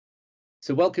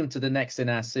So welcome to the next in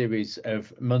our series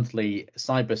of monthly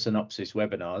cyber synopsis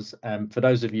webinars. For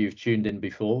those of you who've tuned in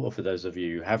before, or for those of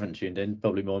you who haven't tuned in,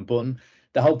 probably more important,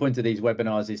 the whole point of these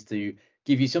webinars is to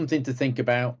give you something to think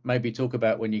about, maybe talk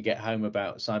about when you get home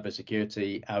about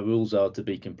cybersecurity. Our rules are to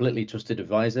be completely trusted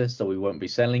advisor, so we won't be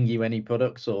selling you any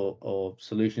products or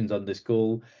solutions on this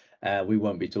call. We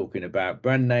won't be talking about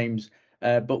brand names,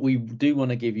 but we do want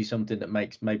to give you something that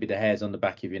makes maybe the hairs on the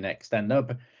back of your neck stand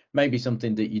up. Maybe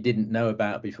something that you didn't know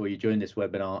about before you joined this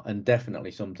webinar, and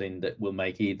definitely something that will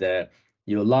make either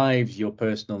your lives, your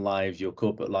personal lives, your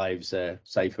corporate lives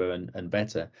safer and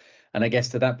better. And I guess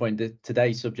to that point,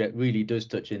 today's subject really does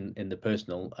touch in the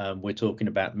personal. We're talking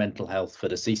about mental health for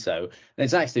the CISO, and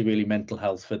it's actually really mental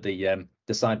health for the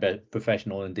cyber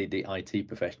professional, indeed the IT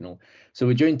professional. So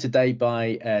we're joined today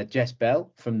by Jess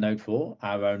Bell from Node4,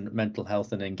 our own mental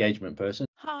health and engagement person.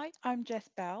 Hi, I'm Jess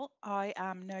Bell. I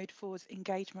am Node4's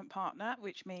engagement partner,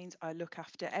 which means I look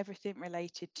after everything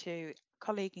related to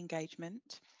colleague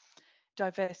engagement,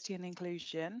 diversity and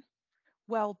inclusion,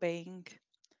 well-being,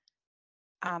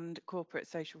 and corporate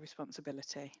social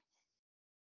responsibility.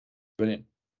 Brilliant.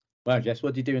 Wow, Jess,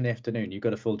 what do you do in the afternoon? You've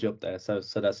got a full job there, so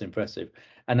that's impressive.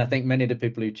 And I think many of the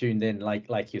people who tuned in,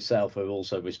 like yourself, are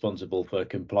also responsible for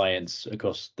compliance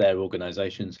across their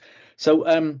organisations. So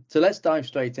let's dive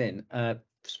straight in.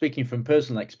 Speaking from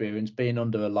personal experience, being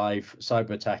under a live cyber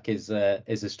attack is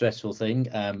a stressful thing.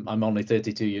 I'm only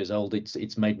 32 years old.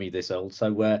 It's made me this old.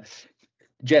 So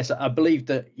Jess, I believe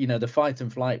that, the fight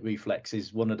and flight reflex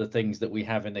is one of the things that we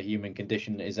have in the human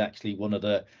condition, is actually one of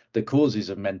the causes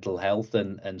of mental health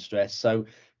and stress. So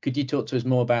could you talk to us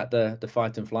more about the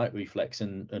fight and flight reflex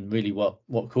and really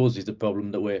what causes the problem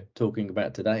that we're talking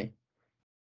about today?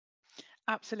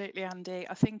 Absolutely, Andy.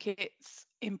 I think it's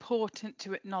important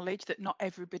to acknowledge that not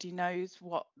everybody knows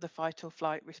what the fight or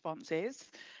flight response is.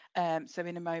 So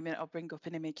in a moment, I'll bring up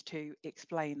an image to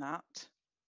explain that.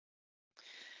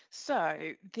 So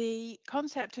the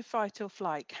concept of fight or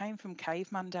flight came from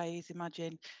caveman days.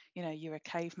 Imagine, you're a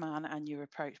caveman and you're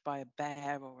approached by a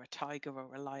bear or a tiger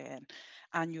or a lion,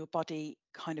 and your body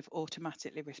kind of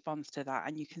automatically responds to that.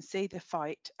 And you can see the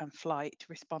fight and flight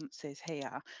responses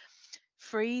here.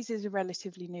 Freeze is a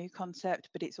relatively new concept,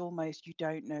 but it's almost you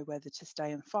don't know whether to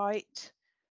stay and fight.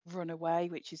 Run away,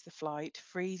 which is the flight.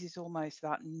 Freeze is almost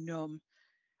that numb,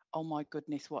 oh my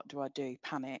goodness, what do I do?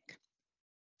 Panic.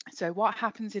 So what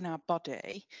happens in our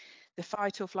body, the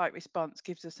fight or flight response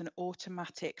gives us an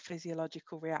automatic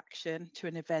physiological reaction to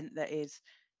an event that is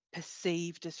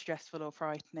perceived as stressful or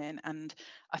frightening. And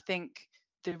I think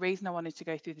the reason I wanted to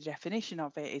go through the definition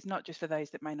of it is not just for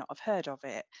those that may not have heard of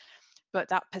it, but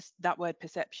that word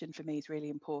perception for me is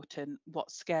really important.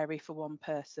 What's scary for one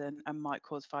person and might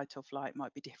cause fight or flight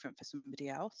might be different for somebody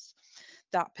else.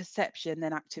 That perception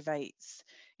then activates,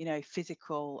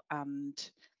 physical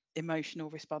and emotional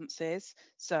responses.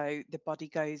 So the body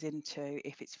goes into,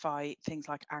 if it's fight, things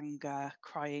like anger,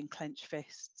 crying, clenched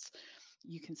fists.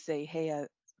 You can see here,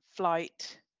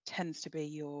 flight tends to be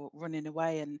you're running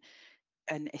away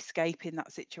and escaping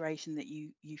that situation that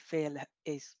you feel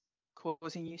is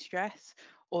causing you stress,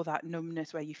 or that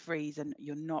numbness where you freeze and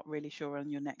you're not really sure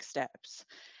on your next steps.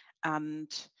 And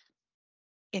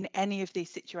in any of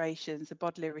these situations, the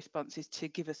bodily response is to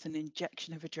give us an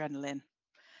injection of adrenaline.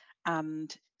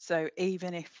 And so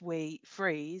even if we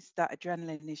freeze, that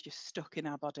adrenaline is just stuck in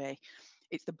our body.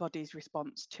 It's the body's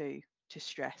response to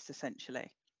stress,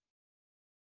 essentially.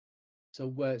 So,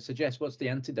 Jess, what's the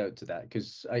antidote to that?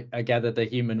 Because I gather the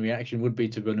human reaction would be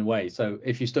to run away. So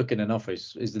if you're stuck in an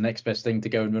office, is the next best thing to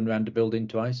go and run around the building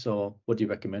twice, or what do you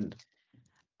recommend?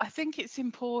 I think it's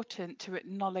important to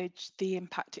acknowledge the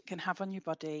impact it can have on your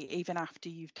body, even after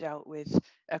you've dealt with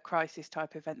a crisis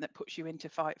type event that puts you into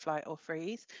fight, flight, or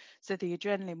freeze. So the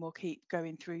adrenaline will keep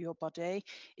going through your body.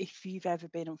 If you've ever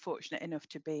been unfortunate enough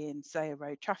to be in, say, a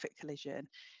road traffic collision,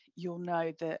 you'll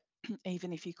know that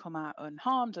even if you come out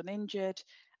unharmed, uninjured,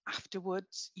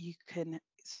 afterwards you can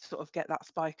sort of get that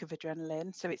spike of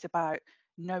adrenaline. So it's about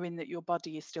knowing that your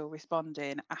body is still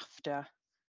responding after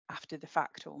the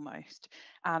fact almost,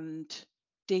 and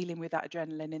dealing with that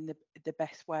adrenaline in the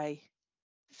best way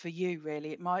for you.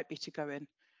 Really, it might be to go and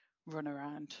run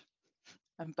around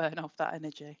and burn off that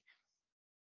energy.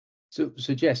 So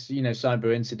Jess,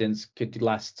 cyber incidents could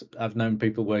last. I've known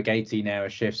people work 18-hour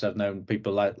shifts. I've known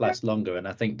people last longer, and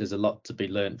I think there's a lot to be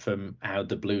learned from how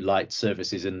the blue light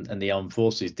services and the armed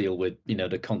forces deal with,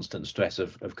 the constant stress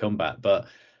of combat. But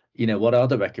what are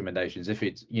the recommendations if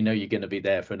it's, you're going to be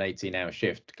there for an 18-hour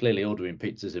shift? Clearly ordering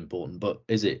pizza is important, but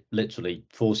is it literally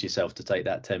force yourself to take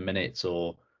that 10 minutes,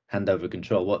 or hand over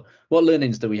control. What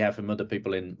learnings do we have from other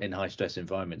people in high stress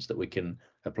environments that we can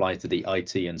apply to the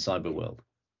IT and cyber world?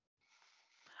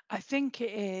 I think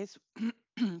it is,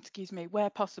 excuse me, where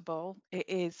possible, it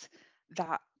is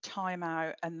that time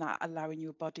out and that allowing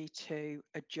your body to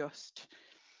adjust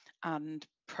and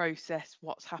process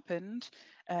what's happened.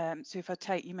 So if I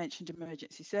take, you mentioned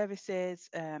emergency services,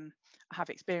 I have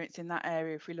experience in that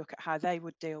area. If we look at how they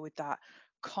would deal with that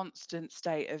constant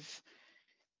state of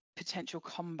potential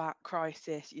combat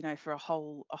crisis, you know, for a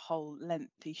whole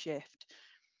lengthy shift,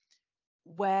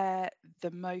 where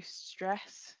the most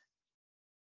stress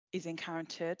is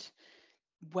encountered,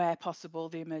 where possible,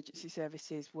 the emergency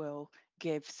services will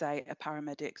give, say, a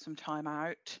paramedic some time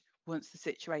out once the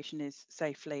situation is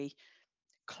safely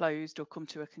closed or come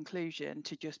to a conclusion,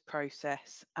 to just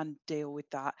process and deal with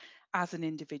that as an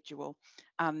individual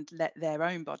and let their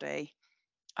own body,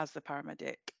 as the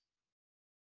paramedic,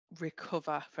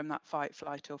 recover from that fight,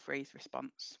 flight or freeze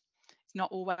response. It's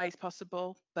not always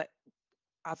possible, but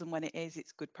as and when it is,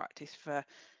 it's good practice for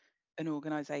an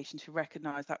organisation to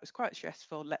recognise that was quite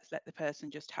stressful. Let's let the person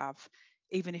just have,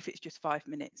 even if it's just 5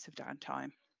 minutes of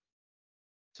downtime.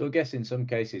 So I guess in some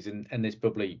cases, and this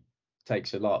probably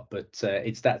takes a lot, but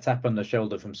it's that tap on the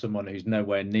shoulder from someone who's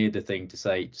nowhere near the thing to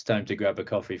say it's time to grab a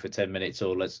coffee for 10 minutes,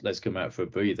 or let's come out for a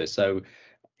breather. So,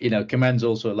 you know, command's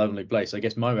also a lonely place. I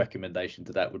guess my recommendation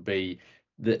to that would be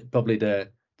that probably the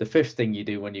fifth thing you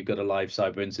do when you've got a live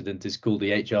cyber incident is call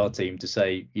the HR team to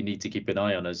say you need to keep an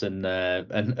eye on us and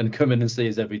come in and see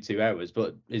us every 2 hours.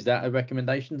 But is that a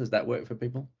recommendation? Does that work for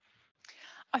people?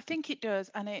 I think it does,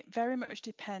 and it very much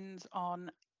depends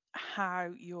on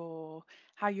how your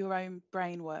own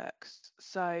brain works.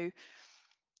 So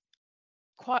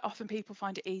quite often people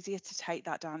find it easier to take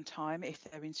that downtime if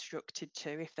they're instructed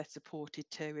to, if they're supported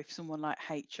to, if someone like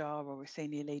HR or a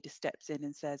senior leader steps in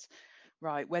and says,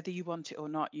 right, whether you want it or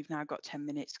not, you've now got 10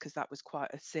 minutes because that was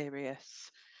quite a serious,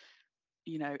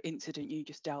 you know, incident you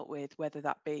just dealt with, whether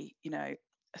that be, you know,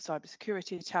 a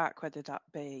cybersecurity attack, whether that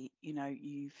be, you know,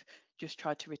 you've just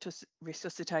tried to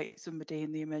resuscitate somebody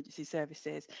in the emergency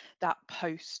services. That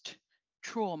post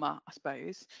trauma, I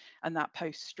suppose, and that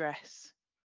post stress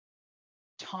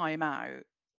time out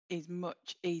is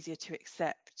much easier to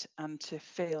accept and to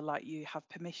feel like you have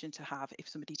permission to have if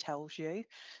somebody tells you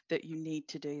that you need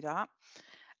to do that.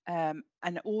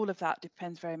 And all of that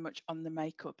depends very much on the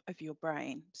makeup of your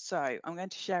brain. So I'm going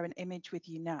to share an image with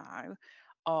you now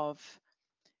of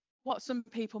what some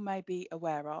people may be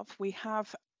aware of. We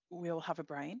all have a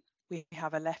brain. We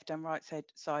have a left and right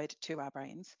side to our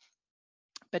brains,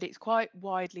 but it's quite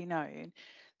widely known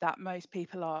that most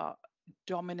people are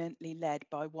dominantly led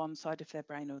by one side of their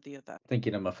brain or the other.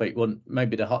 Thinking on my feet, one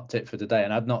maybe the hot tip for today,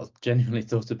 and I've not genuinely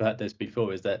thought about this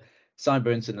before, is that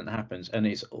cyber incident happens and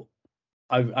it's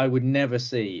I would never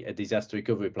see a disaster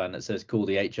recovery plan that says call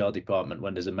the HR department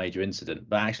when there's a major incident,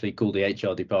 but actually call the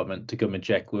HR department to come and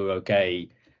check we're okay.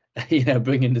 You know,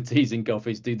 bring in the teas and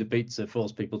coffees, do the pizza,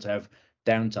 force people to have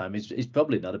downtime is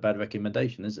probably not a bad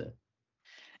recommendation, is it?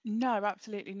 No,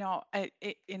 absolutely not.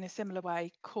 In a similar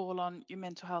way, call on your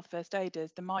mental health first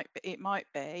aiders. It might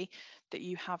be that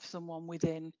you have someone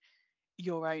within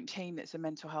your own team that's a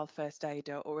mental health first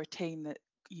aider, or a team that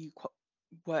you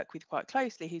work with quite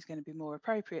closely who's going to be more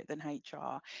appropriate than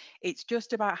HR. It's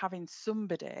just about having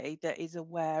somebody that is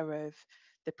aware of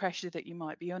the pressure that you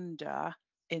might be under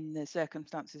in the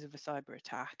circumstances of a cyber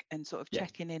attack, and sort of Yeah.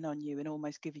 checking in on you and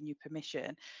almost giving you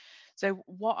permission. So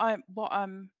what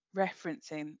I'm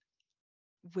referencing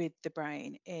with the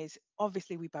brain is,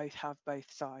 obviously we both have both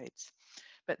sides,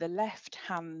 but the left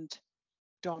hand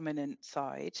dominant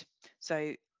side,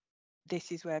 so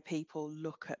this is where people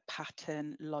look at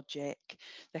pattern, logic,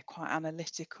 they're quite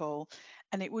analytical,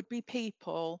 and it would be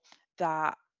people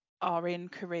that are in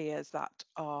careers that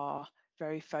are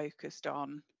very focused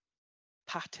on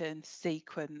pattern,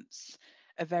 sequence,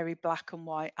 a very black and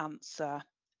white answer,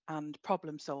 and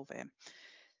problem solving.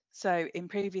 So in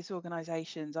previous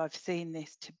organisations, I've seen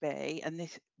this to be, and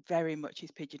this very much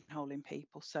is pigeonholing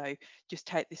people. So just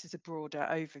take this as a broader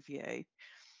overview.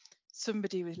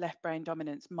 Somebody with left brain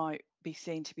dominance might be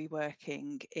seen to be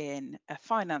working in a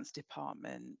finance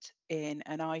department, in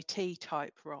an IT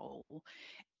type role,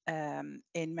 in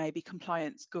maybe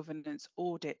compliance, governance,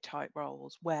 audit type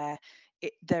roles, where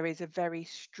there is a very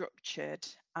structured,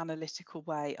 analytical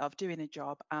way of doing a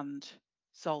job and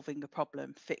solving a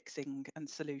problem, fixing and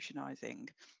solutionizing.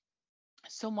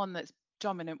 Someone that's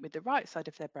dominant with the right side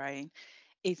of their brain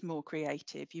is more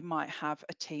creative. You might have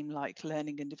a team like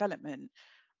learning and development,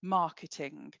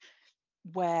 marketing,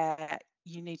 where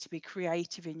you need to be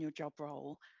creative in your job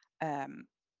role.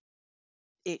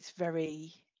 It's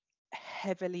very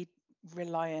heavily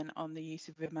reliant on the use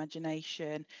of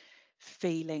imagination,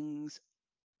 feelings,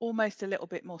 almost a little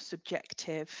bit more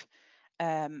subjective,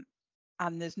 and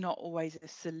there's not always a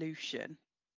solution.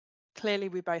 Clearly,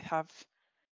 we both have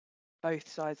both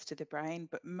sides to the brain,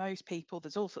 but most people,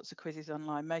 there's all sorts of quizzes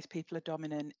online, most people are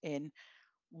dominant in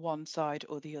one side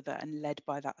or the other and led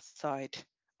by that side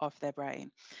of their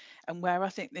brain. And where I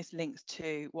think this links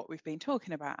to what we've been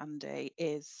talking about, Andy,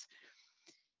 is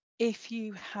if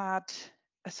you had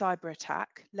a cyber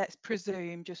attack, let's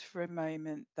presume just for a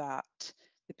moment that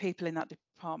the people in that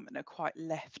department are quite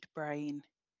left brain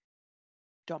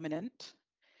dominant.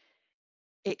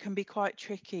 It can be quite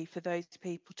tricky for those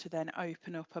people to then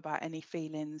open up about any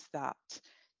feelings that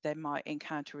they might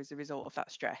encounter as a result of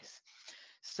that stress.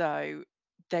 So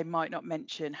they might not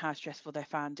mention how stressful they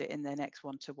found it in their next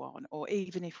one-to-one, or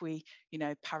even if we,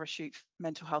 parachute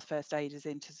mental health first aiders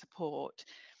into support,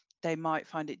 they might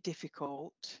find it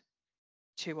difficult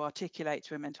to articulate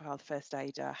to a mental health first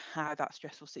aider how that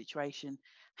stressful situation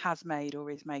has made or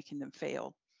is making them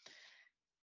feel.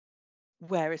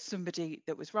 Whereas somebody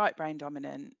that was right brain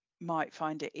dominant might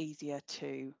find it easier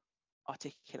to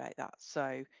articulate that.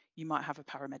 So you might have a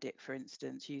paramedic, for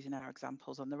instance, using our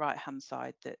examples on the right hand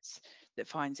side, that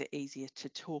finds it easier to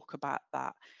talk about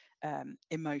that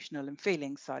emotional and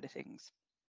feeling side of things.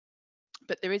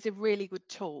 But there is a really good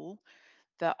tool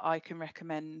that I can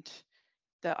recommend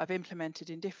that I've implemented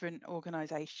in different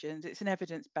organisations. It's an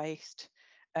evidence-based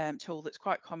tool that's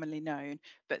quite commonly known,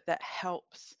 but that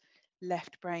helps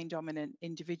left brain dominant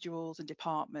individuals and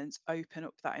departments open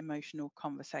up that emotional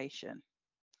conversation.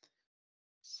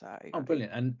 So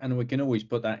brilliant. And we can always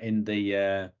put that in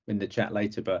the chat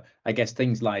later, but I guess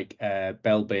things like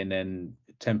Wellbeing and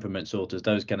temperament sorters,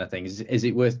 those kind of things, is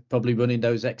it worth probably running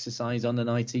those exercises on an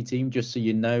IT team just so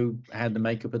you know how the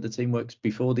makeup of the team works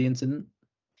before the incident?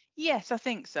 Yes, I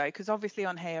think so, because obviously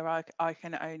on here I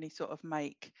can only sort of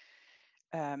make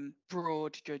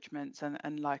broad judgments,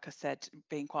 and like I said,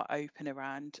 being quite open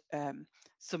around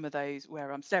some of those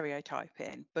where I'm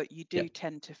stereotyping, but you do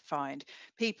tend to find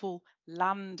people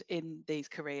land in these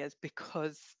careers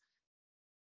because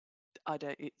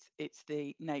it's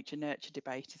the nature nurture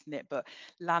debate, isn't it? But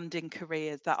landing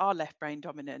careers that are left brain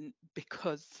dominant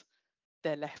because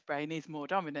their left brain is more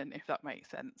dominant, if that makes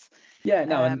sense. Yeah,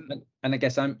 no, and I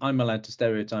guess I'm allowed to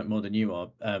stereotype more than you are,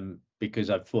 because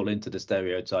I fall into the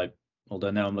stereotype.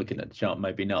 Although now I'm looking at the chart,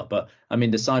 maybe not. But I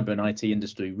mean, the cyber and IT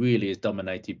industry really is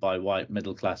dominated by white,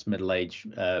 middle class, middle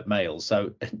aged males.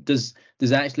 So does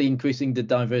actually increasing the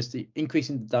diversity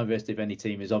of any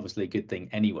team is obviously a good thing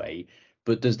anyway.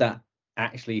 But does that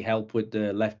actually help with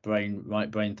the left brain, right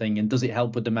brain thing? And does it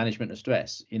help with the management of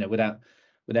stress?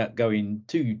 Without going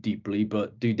too deeply,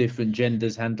 but do different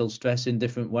genders handle stress in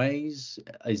different ways?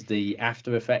 Is the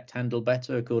after effect handled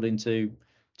better according to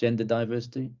gender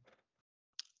diversity?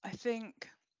 I think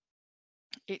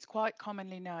it's quite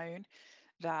commonly known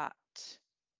that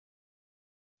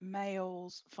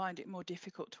males find it more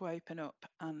difficult to open up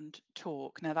and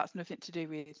talk. Now, that's nothing to do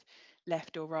with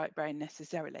left or right brain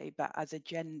necessarily, but as a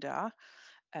gender,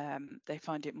 they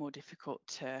find it more difficult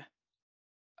to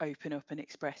open up and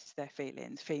express their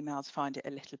feelings. Females find it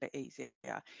a little bit easier.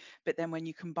 But then when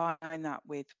you combine that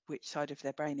with which side of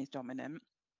their brain is dominant,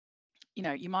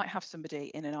 you might have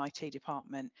somebody in an IT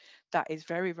department that is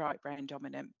very right brain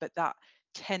dominant, but that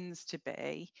tends to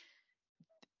be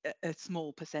a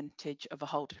small percentage of a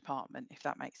whole department, if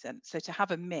that makes sense. So to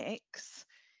have a mix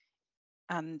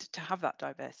and to have that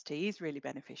diversity is really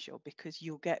beneficial, because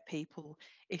you'll get people,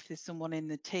 if there's someone in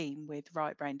the team with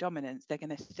right brain dominance, they're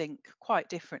going to think quite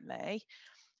differently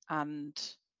and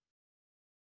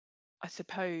I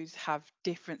suppose have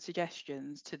different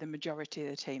suggestions to the majority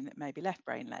of the team that may be left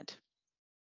brain led.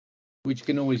 Which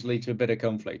can always lead to a bit of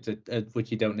conflict,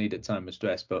 which you don't need at time of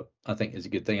stress, but I think is a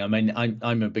good thing. I mean,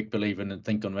 I'm a big believer and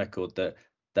think on record that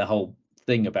the whole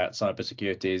thing about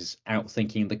cybersecurity is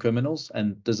outthinking the criminals,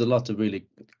 and there's a lot of really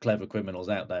clever criminals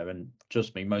out there. And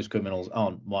trust me, most criminals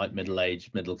aren't white,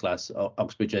 middle-aged, middle-class,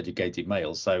 Oxbridge-educated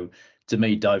males. So to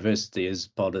me, diversity is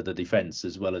part of the defence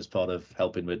as well as part of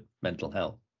helping with mental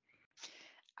health.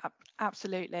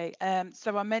 Absolutely.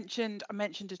 So I mentioned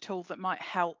a tool that might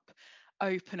help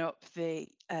open up the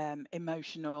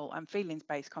emotional and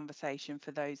feelings-based conversation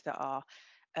for those that are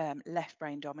left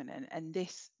brain dominant, and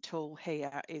this tool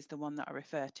here is the one that I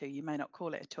refer to. You may not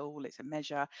call it a tool, it's a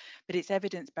measure, but it's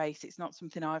evidence-based. It's not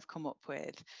something I've come up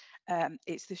with.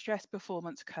 It's the stress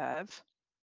performance curve.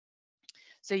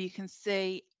 So you can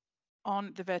see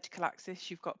on the vertical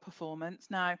axis you've got performance.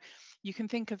 Now you can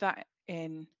think of that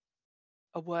in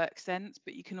a work sense,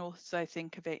 but you can also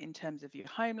think of it in terms of your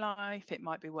home life. It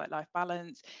might be work-life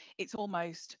balance. It's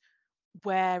almost,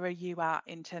 where are you at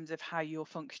in terms of how you're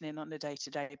functioning on a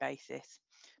day-to-day basis.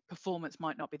 Performance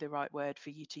might not be the right word for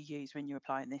you to use when you're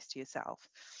applying this to yourself.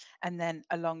 And then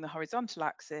along the horizontal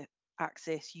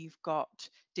axis, you've got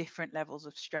different levels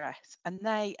of stress, and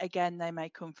they may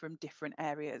come from different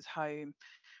areas: home,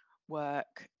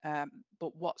 work,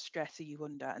 but what stress are you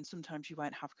under? And sometimes you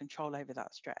won't have control over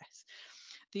that stress.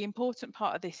 The important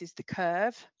part of this is the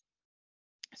curve.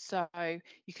 So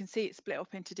you can see it split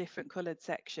up into different coloured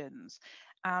sections,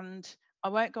 and I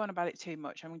won't go on about it too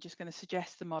much. I'm just going to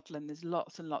suggest the model, and there's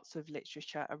lots and lots of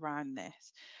literature around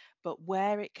this. But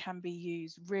where it can be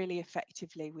used really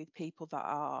effectively with people that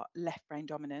are left brain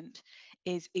dominant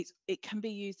is it can be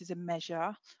used as a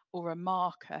measure or a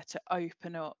marker to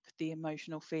open up the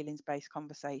emotional feelings based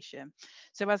conversation.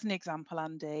 So as an example,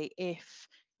 Andy, if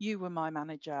you were my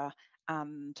manager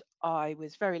and I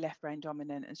was very left brain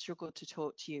dominant and struggled to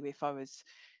talk to you if I was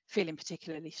feeling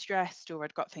particularly stressed or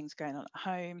I'd got things going on at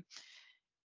home,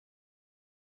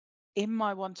 in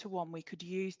my one-to-one we could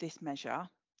use this measure,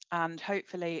 and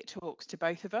hopefully it talks to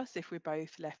both of us if we're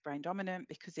both left brain dominant,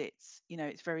 because it's, you know,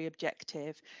 it's very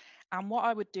objective. And what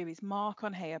I would do is mark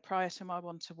on here prior to my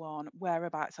one-to-one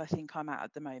whereabouts I think I'm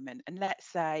at the moment. And let's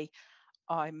say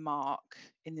I mark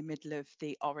in the middle of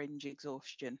the orange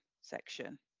exhaustion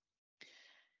section.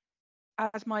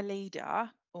 As my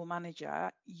leader or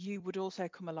manager, you would also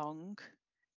come along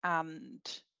and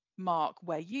mark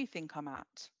where you think I'm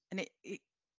at. And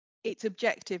it's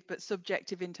objective but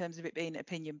subjective in terms of it being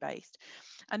opinion based.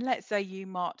 And let's say you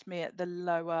marked me at the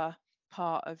lower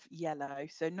part of yellow,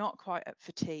 so not quite at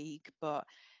fatigue, but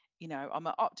you know, I'm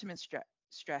at optimum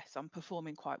stress, I'm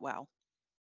performing quite well.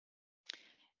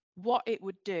 What it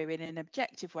would do in an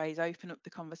objective way is open up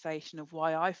the conversation of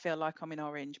why I feel like I'm in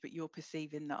orange, but you're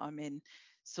perceiving that I'm in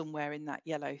somewhere in that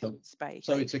yellow space.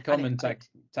 So it's a common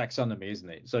taxonomy, isn't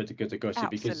it? So to cut across it,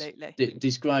 because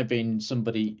describing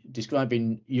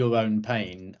your own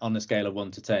pain on a scale of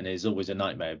 1 to 10 is always a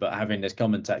nightmare, but having this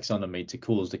common taxonomy to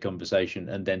cause the conversation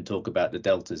and then talk about the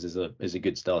deltas is a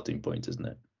good starting point, isn't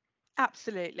it?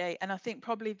 Absolutely. And I think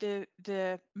probably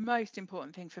the most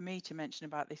important thing for me to mention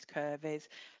about this curve is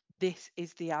this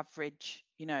is the average,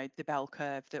 you know, the bell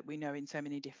curve that we know in so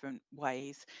many different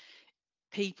ways.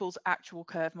 People's actual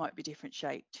curve might be different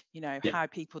shaped, you know, how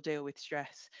people deal with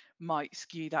stress might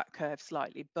skew that curve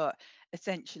slightly, but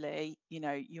essentially, you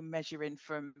know, you're measuring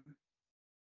from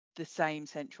the same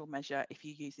central measure if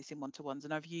you use this in one-to-ones.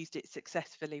 And I've used it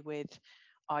successfully with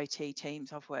IT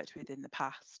teams I've worked with in the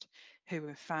past who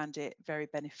have found it very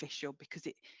beneficial, because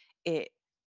it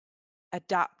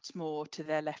adapts more to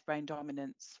their left brain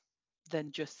dominance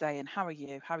than just saying, how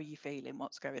are you feeling,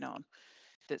 what's going on,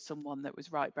 that someone that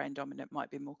was right brain dominant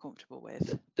might be more comfortable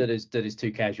with. That is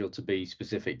too casual to be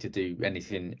specific to do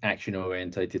anything action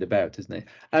orientated about, isn't it?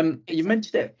 Exactly. You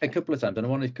mentioned it a couple of times and I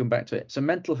wanted to come back to it. So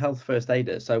mental health first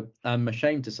aider. So I'm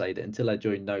ashamed to say that until I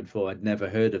joined Node4, I'd never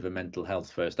heard of a mental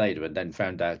health first aider, and then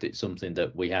found out it's something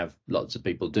that we have lots of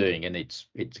people doing, and it's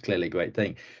clearly a great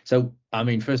thing. So I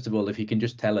mean, first of all, if you can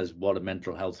just tell us what a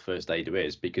mental health first aider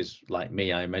is, because like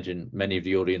me, I imagine many of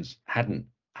the audience haven't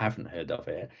heard of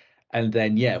it. And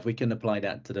then, yeah, if we can apply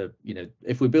that to the, you know,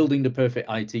 if we're building the perfect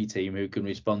IT team who can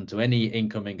respond to any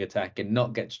incoming attack and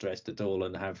not get stressed at all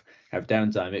and have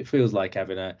downtime, it feels like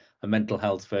having a mental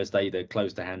health first aider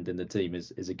close to hand in the team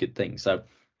is a good thing. So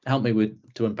help me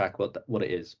to unpack what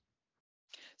it is.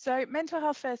 So mental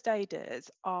health first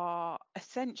aiders are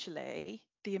essentially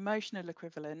the emotional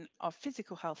equivalent of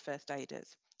physical health first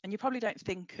aiders. And you probably don't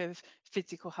think of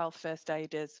physical health first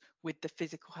aiders with the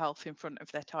physical health in front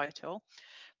of their title,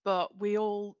 but we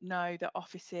all know that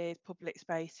offices, public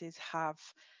spaces have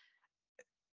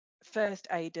first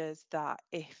aiders that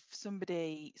if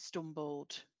somebody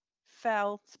stumbled,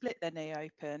 fell, split their knee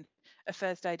open, a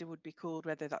first aider would be called,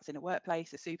 whether that's in a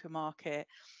workplace, a supermarket,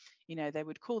 you know, they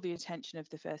would call the attention of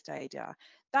the first aider.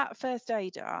 That first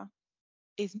aider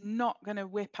is not going to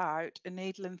whip out a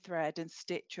needle and thread and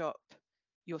stitch up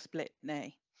your split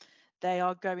knee. They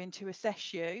are going to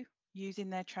assess you using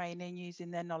their training, using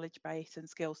their knowledge base and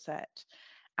skill set,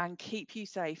 and keep you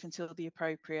safe until the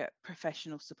appropriate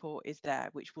professional support is there,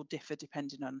 which will differ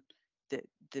depending on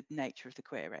the nature of the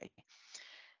query.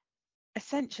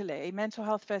 Essentially, mental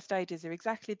health first aiders are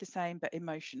exactly the same but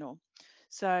emotional.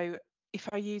 So if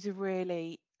I use a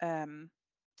really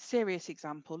serious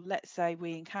example, let's say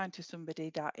we encounter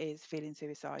somebody that is feeling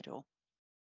suicidal.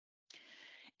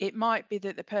 It might be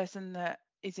that the person that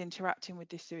is interacting with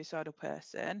this suicidal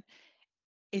person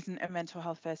isn't a mental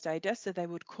health first aider, so they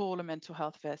would call a mental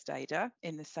health first aider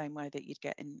in the same way that you'd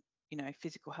get in,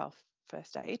 physical health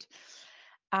first aid.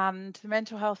 And the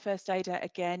mental health first aider,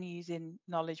 again, using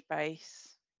knowledge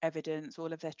base, evidence,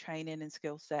 all of their training and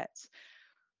skill sets,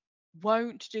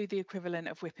 won't do the equivalent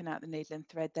of whipping out the needle and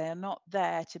thread. They are not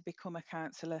there to become a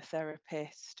counsellor,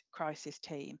 therapist, crisis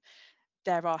team.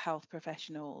 There are health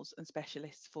professionals and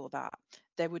specialists for that.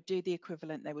 They would do the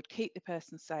equivalent. They would keep the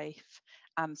person safe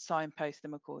and signpost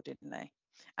them accordingly.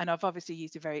 And I've obviously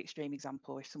used a very extreme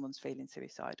example. If someone's feeling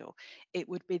suicidal, it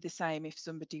would be the same if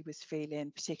somebody was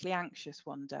feeling particularly anxious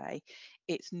one day.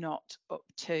 It's not up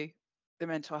to the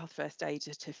mental health first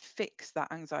aider to fix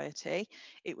that anxiety.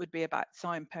 It would be about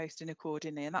signposting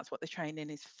accordingly, and that's what the training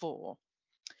is for.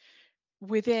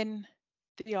 Within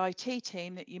the IT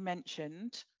team that you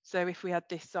mentioned, so if we had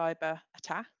this cyber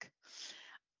attack,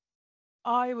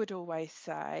 I would always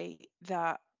say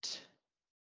that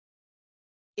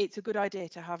it's a good idea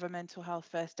to have a mental health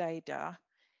first aider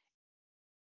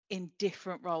in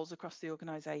different roles across the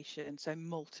organisation, so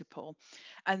multiple.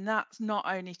 And that's not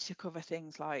only to cover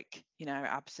things like,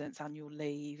 absence, annual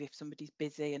leave, if somebody's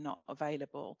busy and not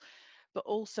available, but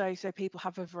also so people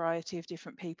have a variety of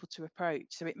different people to approach.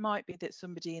 So it might be that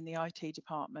somebody in the IT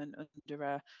department under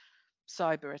a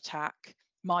cyber attack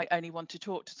might only want to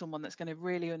talk to someone that's going to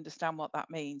really understand what that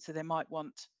means. So they might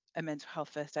want a mental health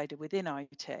first aider within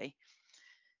IT.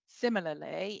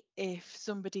 Similarly, if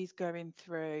somebody's going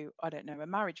through, I don't know, a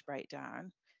marriage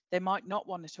breakdown, they might not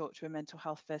want to talk to a mental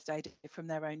health first aider from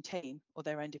their own team or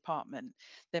their own department.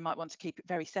 They might want to keep it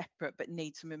very separate, but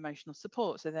need some emotional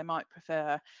support. So they might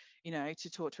prefer, to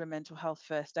talk to a mental health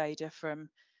first aider from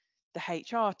the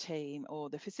HR team or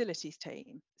the facilities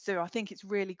team. So I think it's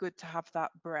really good to have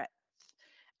that breadth.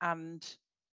 And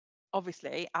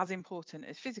obviously, as important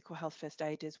as physical health first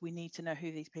aiders, we need to know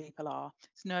who these people are.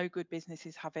 It's no good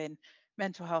businesses having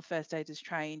mental health first aiders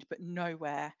trained, but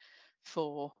nowhere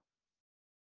for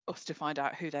us to find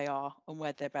out who they are and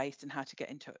where they're based and how to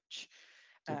get in touch.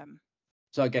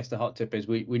 So I guess the hot tip is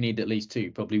we need at least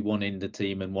two, probably one in the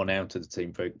team and one out of the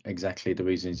team for exactly the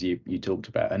reasons you talked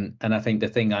about. And I think the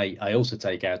thing I also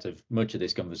take out of much of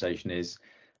this conversation is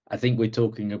I think we're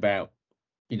talking about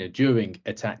during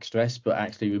attack stress, but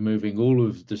actually removing all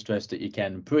of the stress that you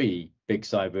can pre big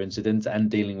cyber incident and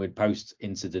dealing with post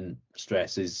incident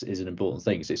stress is an important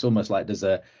thing. So it's almost like there's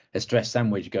a stress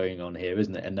sandwich going on here,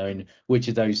 isn't it? And knowing which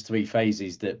of those three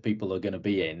phases that people are going to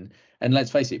be in. And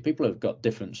let's face it, people have got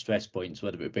different stress points,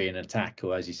 whether it be an attack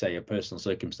or, as you say, a personal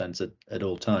circumstance at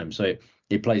all times. So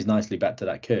it plays nicely back to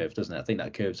that curve, doesn't it? I think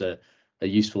that curve's a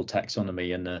useful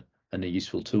taxonomy and a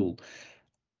useful tool.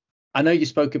 I know you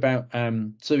spoke about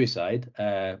suicide,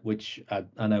 which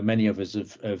I know many of us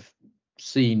have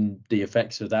seen the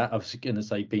effects of that. I was going to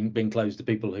say being close to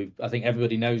people who I think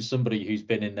everybody knows somebody who's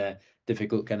been in a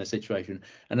difficult kind of situation.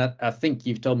 And I think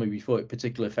you've told me before it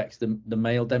particularly affects the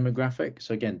male demographic.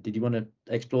 So again, did you want to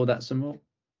explore that some more?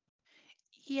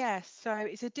 Yes, so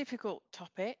it's a difficult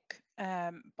topic,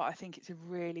 but I think it's a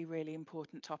really, really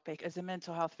important topic as a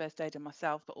mental health first aider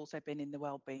myself, but also been in the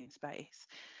wellbeing space.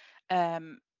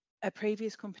 A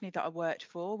previous company that I worked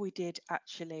for, we did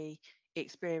actually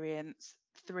experience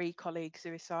 3 colleague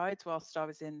suicides whilst I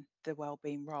was in the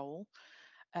wellbeing role.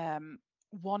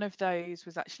 One of those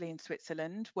was actually in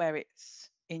Switzerland, where it's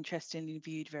interestingly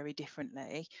viewed very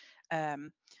differently.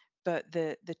 But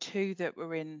the 2 that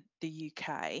were in the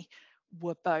UK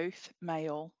were both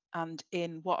male and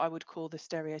in what I would call the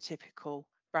stereotypical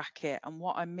bracket. And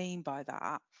what I mean by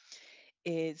that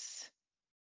is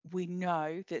we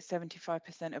know that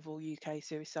 75% of all UK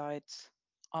suicides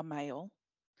are male,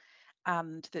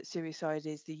 and that suicide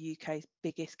is the UK's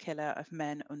biggest killer of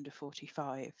men under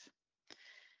 45.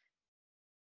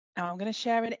 Now, I'm going to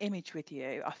share an image with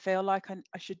you. I feel like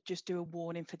I should just do a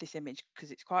warning for this image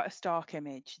because it's quite a stark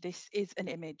image. This is an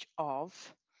image of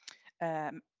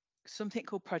something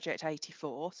called Project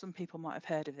 84. Some people might have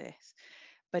heard of this,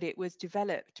 but it was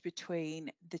developed between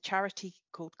the charity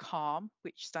called CALM,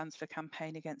 which stands for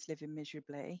Campaign Against Living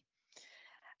Miserably,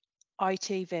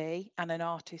 ITV, and an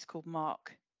artist called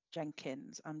Mark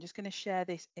Jenkins. I'm just going to share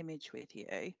this image with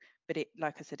you, but it,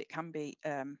 like I said, it can be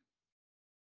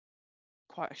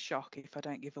quite a shock if I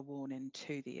don't give a warning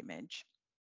to the image.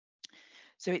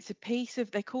 So it's a piece of,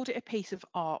 they called it a piece of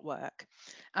artwork,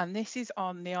 and this is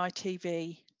on the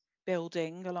ITV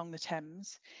building along the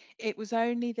Thames. It was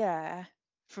only there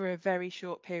for a very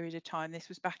short period of time. This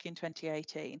was back in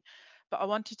 2018, but I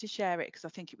wanted to share it because I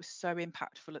think it was so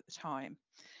impactful at the time.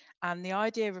 And the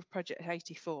idea of Project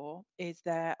 84 is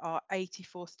there are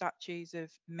 84 statues of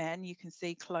men you can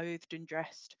see clothed and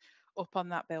dressed up on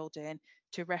that building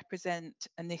to represent,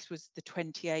 and this was the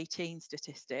 2018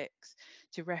 statistics,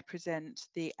 to represent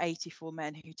the 84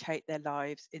 men who take their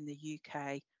lives in the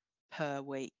UK per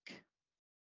week.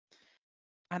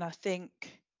 And I think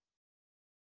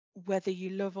whether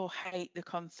you love or hate the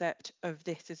concept of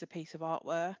this as a piece of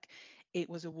artwork, it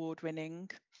was award-winning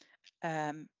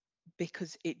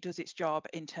because it does its job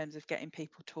in terms of getting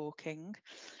people talking.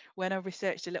 When I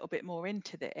researched a little bit more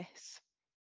into this,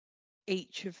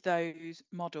 each of those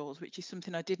models, which is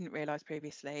something I didn't realise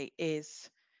previously, is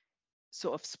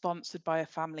sort of sponsored by a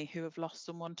family who have lost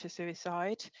someone to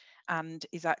suicide and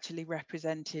is actually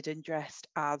represented and dressed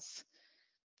as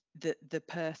the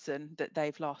person that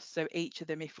they've lost. So each of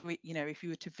them, if you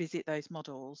were to visit those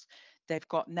models, they've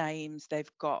got names,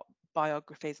 they've got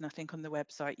biographies, and I think on the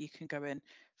website you can go and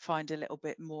find a little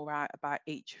bit more out about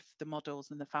each of the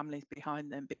models and the families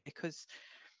behind them, because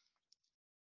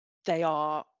they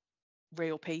are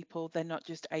real people. They're not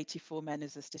just 84 men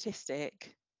as a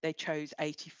statistic. They chose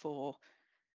 84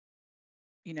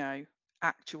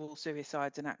 actual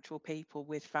suicides and actual people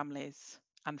with families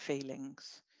and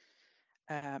feelings.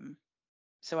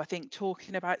 So I think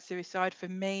talking about suicide, for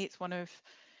me, it's one of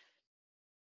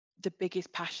the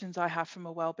biggest passions I have from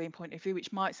a wellbeing point of view,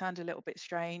 which might sound a little bit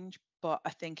strange, but I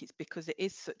think it's because it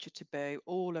is such a taboo.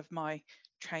 All of my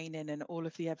training and all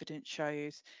of the evidence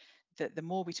shows that the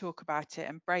more we talk about it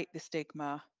and break the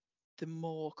stigma, the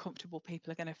more comfortable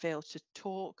people are going to feel to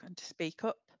talk and to speak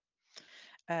up.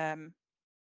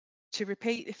 To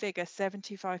repeat the figure,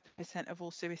 75% of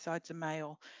all suicides are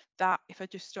male. That, if I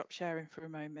just stop sharing for a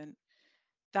moment,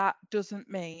 that doesn't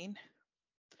mean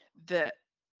that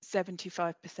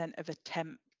 75% of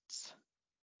attempts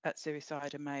at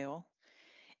suicide are male.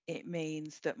 It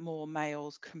means that more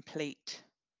males complete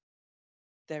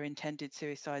their intended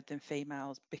suicide than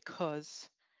females because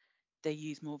they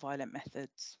use more violent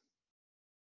methods.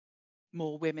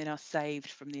 More women are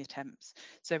saved from the attempts.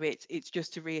 So it's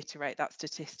just to reiterate, that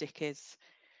statistic is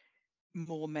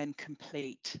more men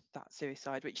complete that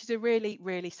suicide, which is a really,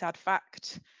 really sad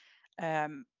fact.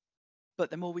 But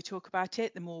the more we talk about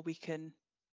it, the more we can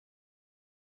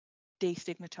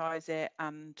destigmatize it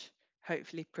and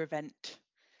hopefully prevent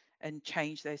and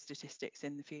change those statistics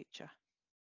in the future.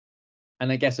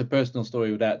 And I guess a personal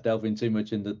story, without delving too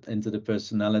much into the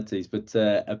personalities, but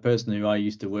a person who I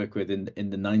used to work with in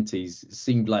the 90s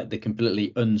seemed like the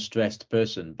completely unstressed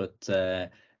person, but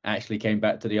actually came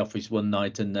back to the office one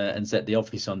night and set the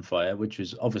office on fire, which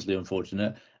was obviously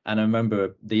unfortunate. And I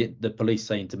remember the police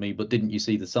saying to me, "But didn't you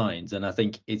see the signs?" And I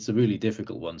think it's a really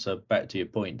difficult one. So back to your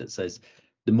point that says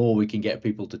the more we can get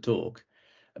people to talk,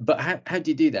 but how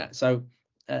do you do that? So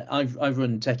I've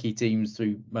run techie teams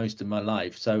through most of my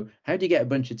life. So how do you get a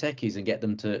bunch of techies and get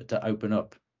them to open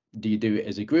up? Do you do it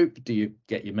as a group? Do you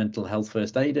get your mental health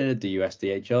first aider? Do you ask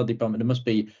the HR department? There must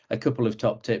be a couple of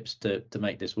top tips to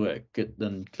make this work.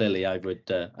 Then clearly I would.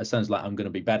 It sounds like I'm going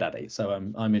to be bad at it. So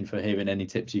I'm in for hearing any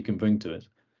tips you can bring to us.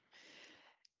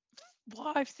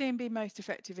 What I've seen be most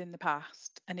effective in the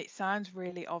past, and it sounds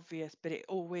really obvious, but it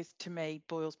always, to me,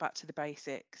 boils back to the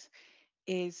basics,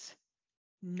 is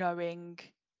knowing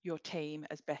your team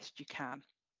as best you can.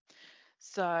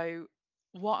 So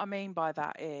what I mean by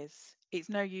that is, it's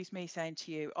no use me saying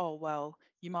to you, oh, well,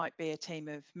 you might be a team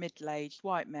of middle-aged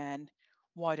white men.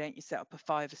 Why don't you set up a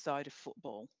five-a-side of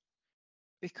football?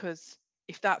 Because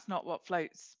if that's not what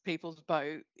floats people's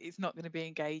boat, it's not going to be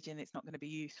engaging. It's not going to be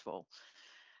useful.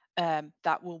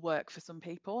 That will work for some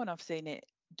people, and I've seen it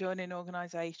done in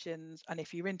organisations. And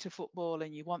if you're into football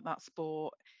and you want that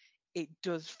sport, it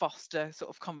does foster sort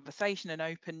of conversation and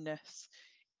openness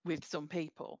with some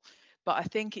people. But I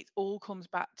think it all comes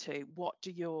back to, what do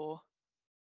your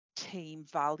team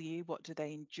value? What do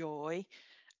they enjoy?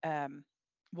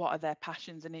 What are their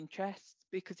passions and interests?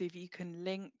 Because if you can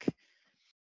link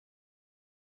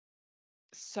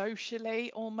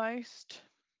socially, almost,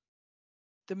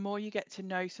 the more you get to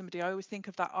know somebody. I always think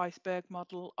of that iceberg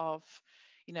model of,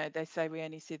 they say we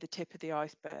only see the tip of the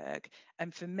iceberg.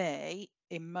 And for me,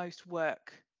 in most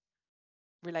work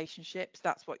relationships,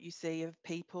 that's what you see of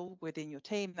people within your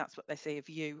team. That's what they see of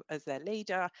you as their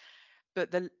leader.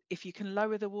 But if you can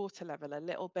lower the water level a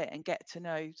little bit and get to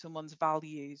know someone's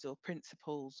values or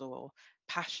principles or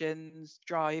passions,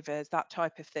 drivers, that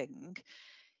type of thing,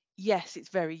 yes, it's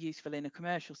very useful in a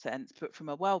commercial sense. But from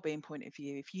a wellbeing point of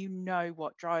view, if you know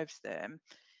what drives them,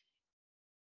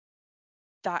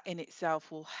 that in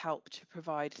itself will help to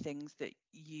provide things that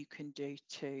you can do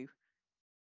to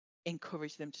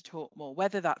encourage them to talk more,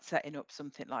 whether that's setting up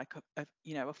something like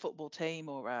a football team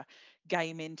or a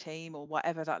gaming team or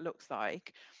whatever that looks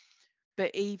like.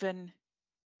 But even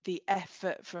the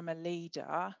effort from a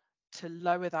leader to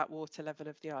lower that water level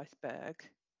of the iceberg,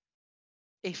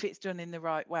 if it's done in the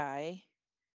right way,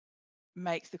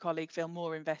 makes the colleague feel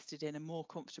more invested in and more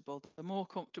comfortable. The more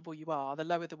comfortable you are, the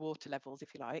lower the water levels, if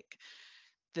you like,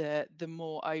 the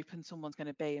more open someone's going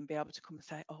to be and be able to come and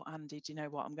say, oh, Andy, do you know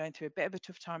what? I'm going through a bit of a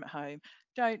tough time at home.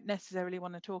 Don't necessarily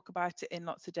want to talk about it in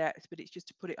lots of depth, but it's just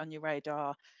to put it on your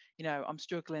radar. You know, I'm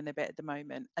struggling a bit at the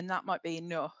moment. And that might be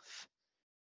enough.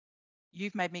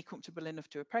 You've made me comfortable enough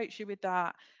to approach you with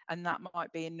that. And that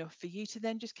might be enough for you to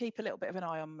then just keep a little bit of an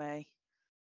eye on me.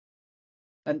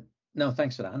 And no,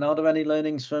 thanks for that. And are there any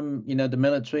learnings from, you know, the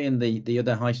military and the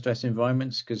other high stress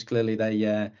environments? Because clearly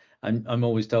they, I'm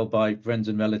always told by friends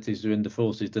and relatives who are in the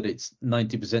forces that it's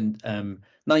 90%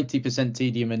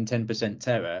 tedium and 10%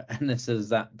 terror, and there's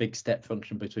that big step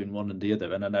function between one and the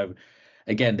other. And I know,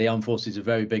 again, the armed forces are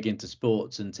very big into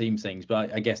sports and team things,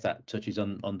 but I guess that touches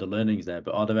on the learnings there.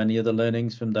 But are there any other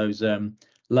learnings from those low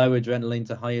adrenaline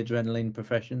to high adrenaline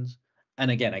professions? And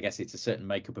again, I guess it's a certain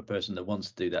makeup of person that wants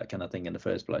to do that kind of thing in the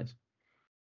first place.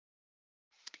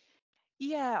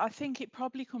 Yeah, I think it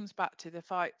probably comes back to the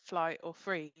fight, flight, or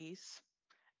freeze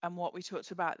and what we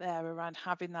talked about there around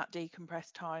having that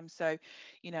decompressed time. So,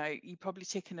 you know, you're probably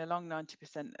ticking along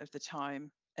 90% of the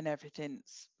time and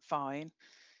everything's fine.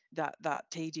 That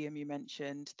tedium you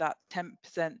mentioned, that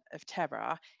 10% of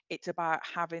terror, it's about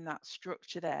having that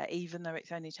structure there, even though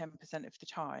it's only 10% of the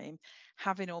time,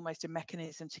 having almost a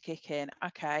mechanism to kick in.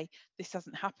 Okay, this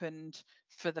hasn't happened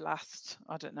for the last,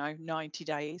 I don't know, 90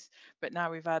 days, but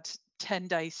now we've had 10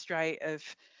 days straight of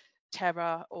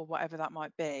terror or whatever that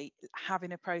might be,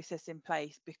 having a process in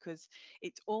place, because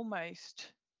it's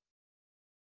almost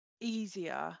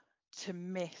easier to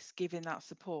miss giving that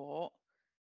support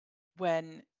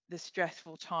when the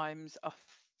stressful times are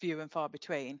few and far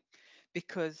between,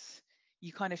 because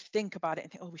you kind of think about it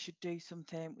and think, oh, we should do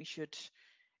something, we should,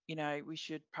 you know, we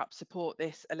should perhaps support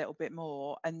this a little bit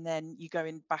more, and then you go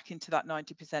in back into that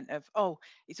 90% of, oh,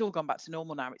 it's all gone back to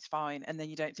normal now, it's fine, and then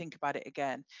you don't think about it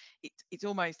again. It's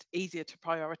almost easier to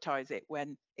prioritize it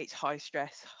when it's high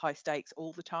stress, high stakes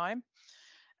all the time.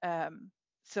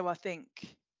 So I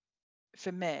think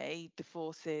for me, the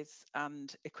forces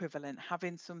and equivalent,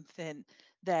 having something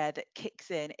there that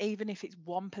kicks in, even if it's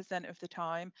 1% of the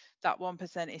time, that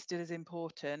 1% is still as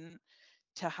important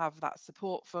to have that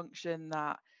support function,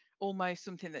 that almost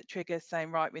something that triggers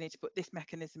saying, right, we need to put this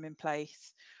mechanism in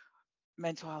place,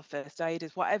 mental health first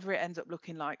aiders, whatever it ends up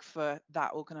looking like for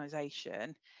that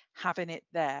organisation, having it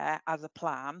there as a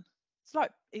plan.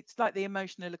 It's like the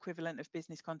emotional equivalent of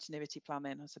business continuity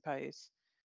planning, I suppose.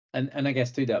 And I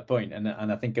guess to that point, and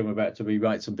I think I'm about to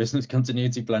rewrite some business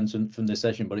continuity plans from this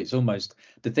session, but it's almost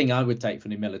the thing I would take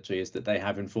from the military is that they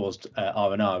have enforced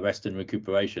R&R, rest and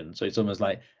recuperation. So it's almost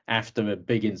like after a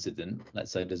big incident,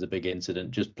 let's say there's a big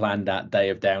incident, just plan that day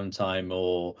of downtime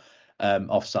or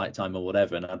off-site time or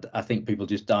whatever. And I think people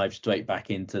just dive straight back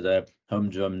into the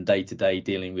humdrum day-to-day,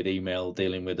 dealing with email,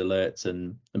 dealing with alerts,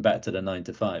 and back to the 9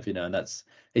 to 5. You know, and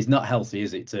it's not healthy,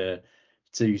 is it,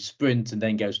 to sprint and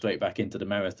then go straight back into the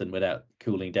marathon without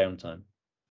cooling down time?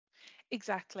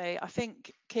 Exactly. I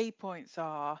think key points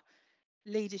are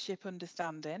leadership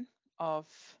understanding of,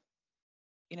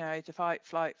 you know, the fight,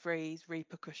 flight, freeze,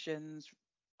 repercussions,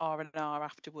 R&R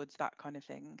afterwards, that kind of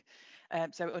thing.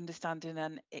 So understanding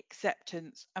and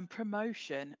acceptance and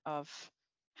promotion of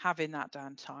having that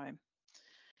downtime.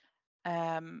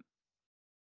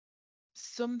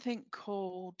 Something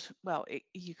called, well,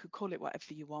 you could call it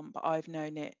whatever you want, but I've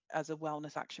known it as a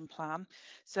wellness action plan.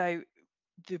 So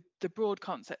the broad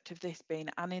concept of this being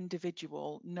an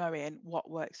individual knowing what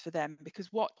works for them,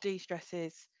 because what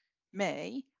de-stresses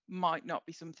me might not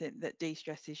be something that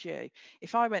de-stresses you.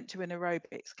 If I went to an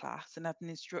aerobics class and had an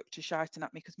instructor shouting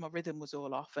at me because my rhythm was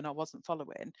all off and I wasn't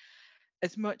following,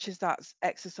 as much as that's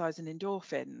exercise and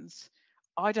endorphins,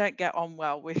 I don't get on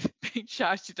well with being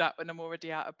shouted at when I'm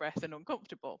already out of breath and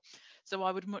uncomfortable. So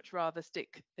I would much rather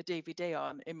stick a DVD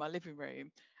on in my living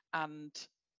room and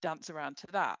dance around to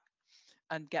that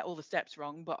and get all the steps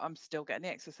wrong, but I'm still getting the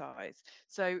exercise.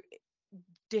 So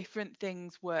different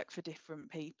things work for different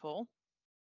people.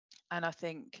 And I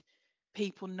think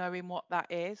people knowing what that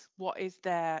is, what is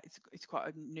their, it's quite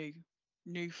a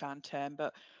newfound term,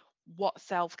 but what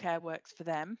self-care works for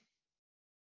them,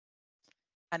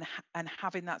 and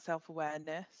having that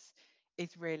self-awareness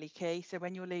is really key. So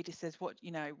when your leader says, what,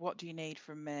 you know, what do you need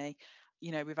from me?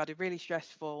 You know, we've had a really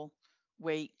stressful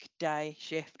week, day,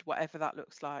 shift, whatever that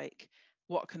looks like.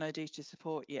 What can I do to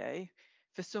support you?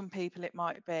 For some people, it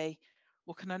might be,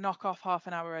 well, can I knock off half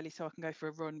an hour early so I can go for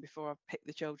a run before I pick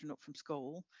the children up from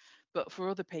school? But for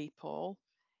other people,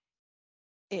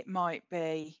 it might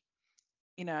be,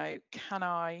 you know, can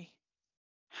I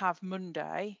have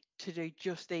Monday to do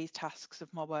just these tasks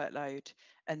of my workload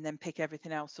and then pick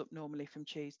everything else up normally from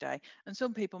Tuesday. And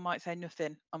some people might say,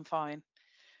 nothing, I'm fine.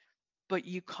 But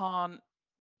you can't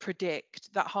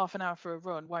predict that half an hour for a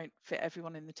run won't fit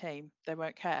everyone in the team. They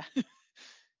won't care.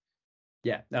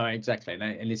 Yeah, no, exactly.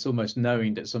 And it's almost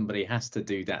knowing that somebody has to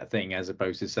do that thing as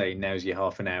opposed to saying, now's your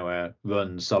half an hour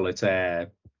run,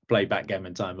 solitaire, play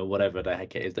backgammon time, or whatever the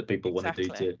heck it is that people want to do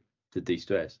Exactly. to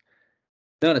de-stress.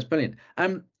 No, that's brilliant.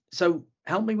 So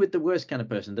help me with the worst kind of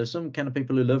person. There's some kind of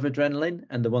people who love adrenaline,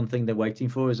 and the one thing they're waiting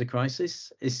for is a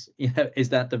crisis. Is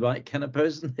that the right kind of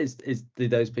person? Do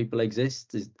those people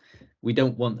exist? We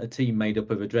don't want a team made up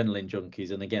of adrenaline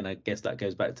junkies. And again, I guess that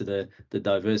goes back to the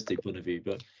diversity point of view.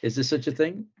 But is there such a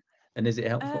thing? And is it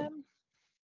helpful?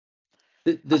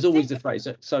 I There's always think the phrase.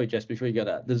 Sorry, Jess, before you go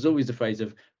that, there's always the phrase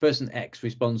of person X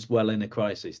responds well in a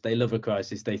crisis. They love a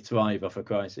crisis. They thrive off a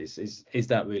crisis. Is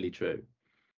that really true?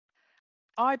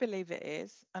 I believe it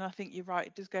is, and I think you're right.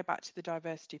 It does go back to the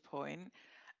diversity point.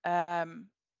 Um,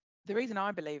 the reason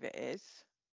I believe it is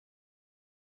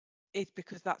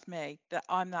because that's me, that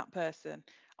I'm that person.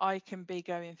 I can be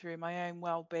going through my own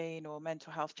well-being or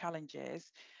mental health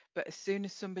challenges, but as soon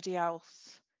as somebody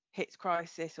else hits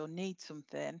crisis or needs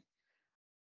something,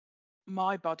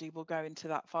 my body will go into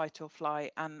that fight or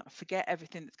flight and forget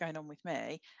everything that's going on with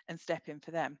me and step in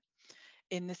for them.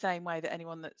 In the same way that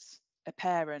anyone that's a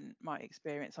parent might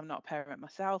experience. I'm not a parent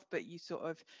myself, but you sort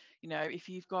of, if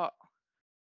you've got,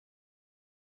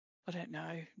 I don't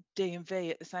know,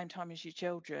 D&V at the same time as your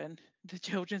children, the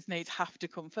children's needs have to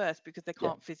come first because they Yeah.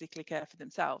 can't physically care for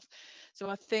themselves. So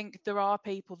I think there are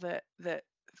people that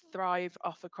thrive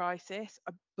off a crisis,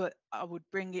 but I would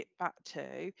bring it back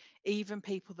to even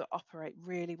people that operate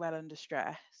really well under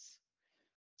stress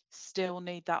still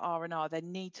need that R&R. They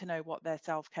need to know what their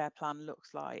self-care plan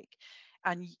looks like.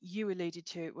 And you alluded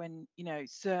to it when,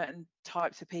 certain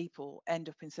types of people end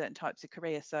up in certain types of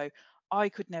career. So I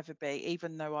could never be,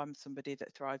 even though I'm somebody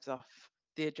that thrives off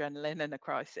the adrenaline and a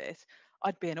crisis,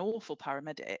 I'd be an awful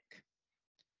paramedic.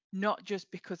 Not just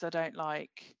because I don't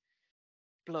like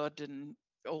blood and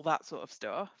all that sort of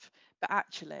stuff, but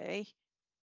actually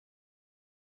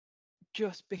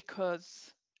just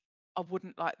because I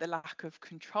wouldn't like the lack of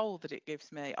control that it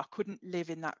gives me. I couldn't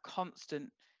live in that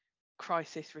constant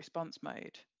crisis response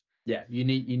mode. Yeah, you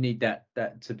need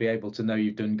that to be able to know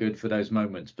you've done good for those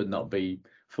moments, but not be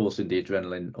forcing the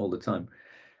adrenaline all the time.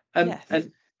 Yes.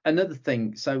 And another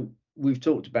thing, so we've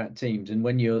talked about teams, and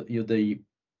when you're the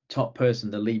top person,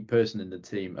 the lead person in the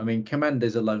team, I mean, command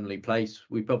is a lonely place.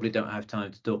 We probably don't have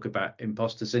time to talk about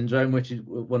imposter syndrome, which is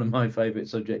one of my favorite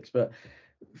subjects. But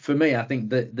for me, I think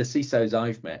that the CISOs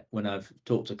I've met when I've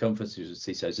talked to conferences with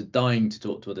CISOs are dying to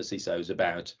talk to other CISOs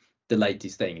about the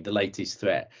latest thing, the latest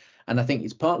threat. And I think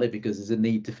it's partly because there's a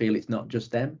need to feel it's not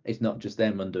just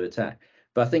them under attack.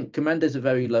 But I think command is a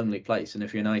very lonely place, and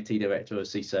if you're an IT director or a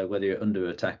CISO, whether you're under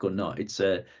attack or not, it's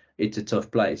a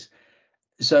tough place.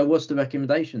 So what's the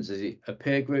recommendations? Is it a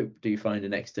peer group? Do you find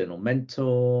an external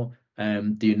mentor?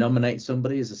 Do you nominate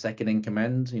somebody as a second in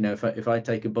command? If I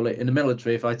take a bullet in the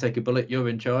military, if I take a bullet, you're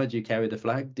in charge, you carry the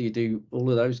flag. Do you do all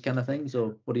of those kind of things,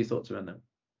 or what are your thoughts around that?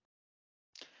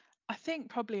 I think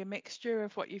probably a mixture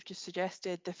of what you've just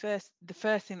suggested. The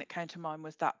first thing that came to mind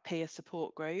was that peer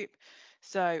support group.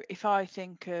 So if I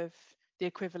think of the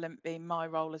equivalent being my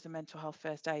role as a mental health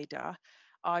first aider,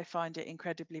 I find it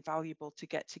incredibly valuable to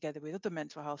get together with other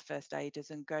mental health first aiders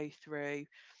and go through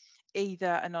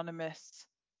either anonymous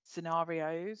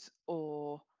scenarios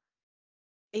or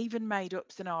even made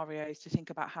up scenarios to think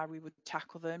about how we would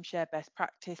tackle them, share best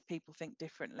practice. People think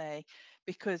differently,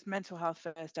 because mental health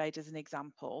first aid, as an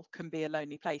example, can be a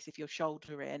lonely place if you're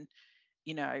shouldering,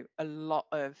 a lot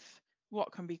of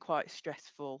what can be quite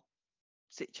stressful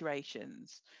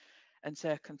situations and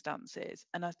circumstances.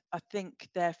 And I think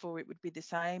therefore it would be the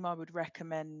same. I would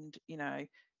recommend,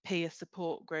 peer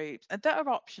support groups, and that are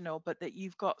optional, but that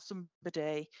you've got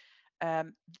somebody,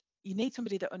 um, you need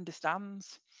somebody that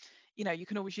understands. You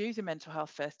can always use a mental health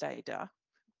first aider,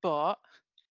 but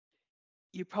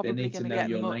you're They probably need going to to know get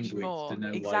your much language to more. know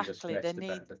why you're Exactly. They stressed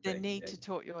need about the they thing. need Yeah, to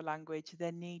talk your language.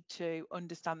 They need to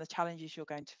understand the challenges you're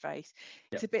going to face.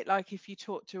 yeah, It's a bit like if you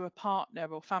talk to a partner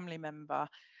or family member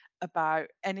about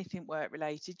anything work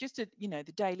related, just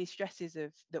the daily stresses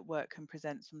of that work can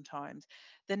present sometimes.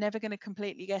 They're never going to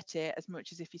completely get it as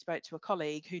much as if you spoke to a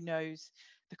colleague who knows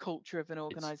the culture of an it's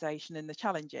organization and the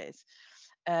challenges.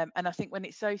 And I think when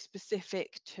it's so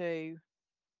specific to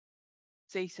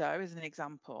CISO, as an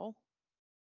example,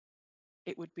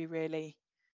 it would be really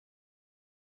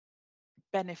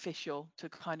beneficial to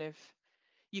kind of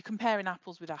you're comparing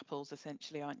apples with apples,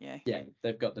 essentially, aren't you? Yeah,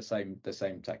 they've got the same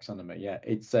taxonomy. Yeah,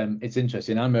 it's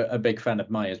interesting. I'm a big fan of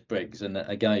Myers-Briggs, and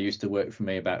a guy who used to work for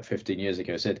me about 15 years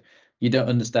ago said, "You don't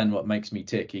understand what makes me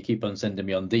tick. You keep on sending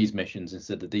me on these missions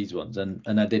instead of these ones." And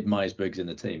I did Myers-Briggs in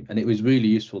the team, and it was really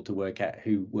useful to work out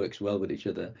who works well with each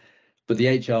other. But the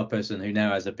HR person who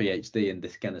now has a PhD in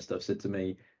this kind of stuff said to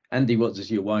me, "Andy, what does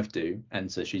your wife do?"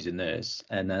 And so she's a nurse,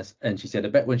 and she said, "I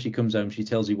bet when she comes home, she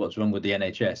tells you what's wrong with the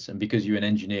NHS, and because you're an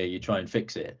engineer, you try and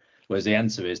fix it. Whereas the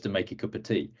answer is to make a cup of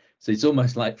tea." So it's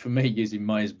almost like, for me, using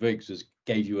Myers-Briggs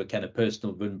gave you a kind of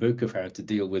personal run book of how to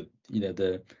deal with,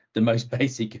 the most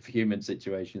basic of human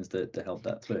situations to help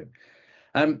that through.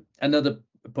 Another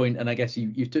point, and I guess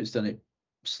you've touched on it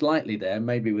slightly there,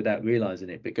 maybe without realizing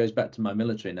it, but it goes back to my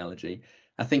military analogy.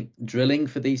 I think drilling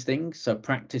for these things, so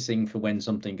practicing for when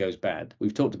something goes bad.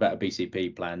 We've talked about a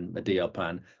BCP plan, a DR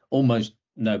plan. Almost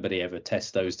nobody ever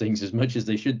tests those things as much as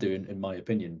they should do, in my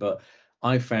opinion. But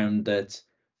I found that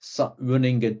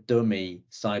running a dummy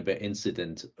cyber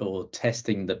incident or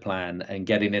testing the plan and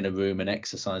getting in a room and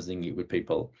exercising it with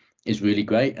people is really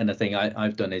great. And the thing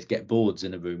I've done is get boards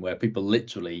in a room where people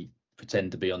literally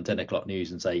pretend to be on 10 o'clock news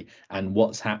and say, "And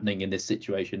what's happening in this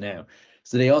situation now?"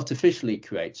 So they artificially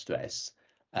create stress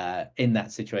in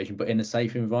that situation, but in a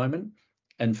safe environment.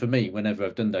 And for me, whenever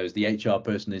I've done those, the HR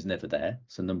person is never there.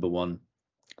 So number one,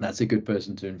 that's a good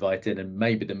person to invite in, and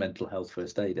maybe the mental health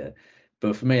first aider.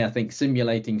 But for me, I think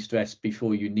simulating stress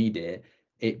before you need it,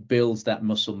 it builds that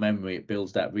muscle memory, it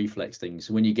builds that reflex thing.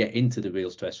 So when you get into the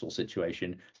real stressful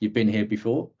situation, you've been here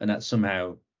before, and that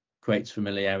somehow creates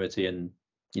familiarity and,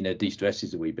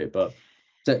 de-stresses a wee bit. But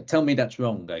so tell me that's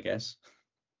wrong, I guess.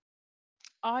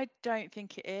 I don't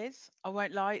think it is. I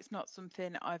won't lie, it's not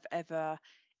something I've ever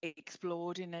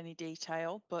explored in any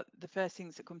detail, but the first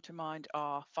things that come to mind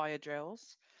are fire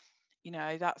drills.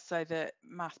 That's so that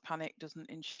mass panic doesn't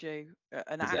ensue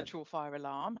an Exactly. actual fire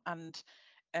alarm. And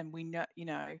we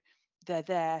know, they're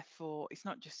there for, it's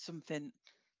not just something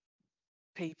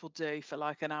people do for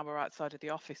like an hour outside of the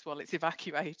office while it's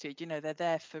evacuated. They're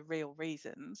there for real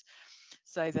reasons,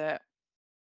 so that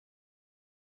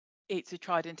it's a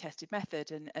tried and tested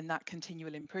method, and that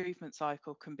continual improvement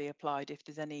cycle can be applied if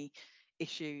there's any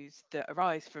issues that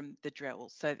arise from the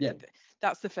drills. So Yeah.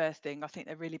 that's the first thing. I think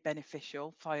they're really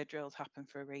beneficial. Fire drills happen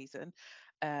for a reason.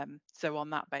 So on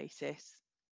that basis,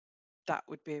 that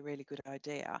would be a really good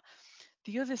idea.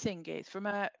 The other thing is,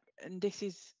 and this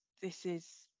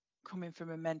is coming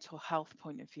from a mental health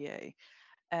point of view,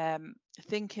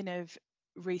 thinking of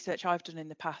research I've done in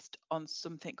the past on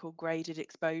something called graded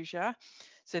exposure.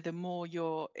 So the more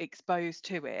you're exposed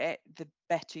to it, the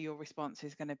better your response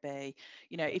is going to be.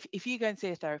 If you go and see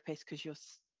a therapist because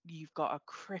you've got a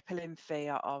crippling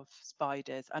fear of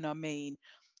spiders, and I mean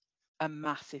a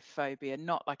massive phobia,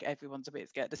 not like everyone's a bit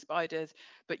scared of spiders,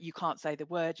 but you can't say the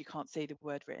word, you can't see the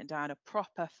word written down, a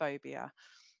proper phobia.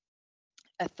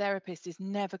 A therapist is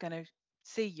never going to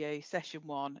see you session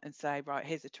one and say, right,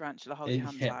 here's a tarantula, hold your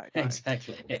hands Yeah, out, go.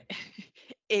 exactly. Yeah.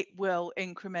 It will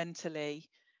incrementally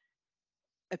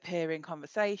appear in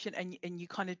conversation, and you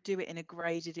kind of do it in a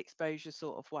graded exposure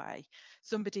sort of way.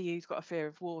 Somebody who's got a fear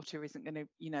of water isn't going to,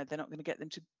 they're not going to get them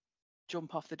to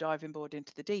jump off the diving board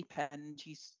into the deep end.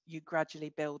 You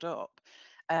gradually build up,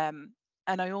 and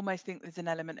I almost think there's an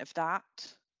element of that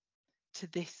to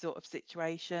this sort of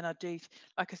situation. I do,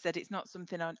 like I said, it's not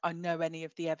something I know any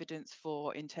of the evidence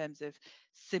for in terms of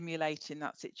simulating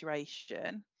that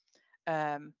situation,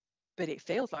 but it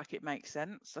feels like it makes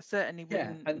sense. I certainly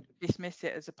Yeah, wouldn't dismiss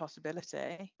it as a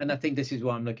possibility. and I think this is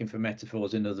why I'm looking for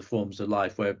metaphors in other forms of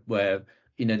life, where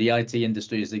the IT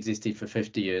industry has existed for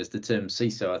 50 years. The term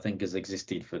CISO, I think, has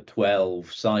existed for 12.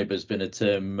 Cyber's been a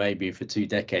term maybe for 2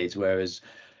 decades, whereas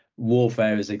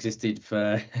warfare has existed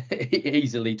for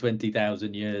easily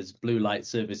 20,000 years. Blue light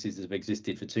services have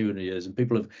existed for 200 years, and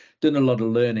people have done a lot of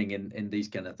learning in these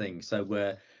kind of things. So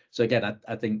again,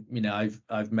 I think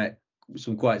I've met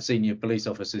some quite senior police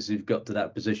officers who've got to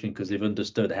that position because they've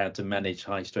understood how to manage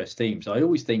high stress teams. So I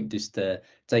always think just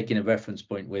taking a reference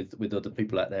point with other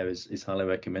people out there is highly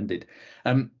recommended.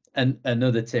 And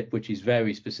another tip, which is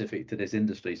very specific to this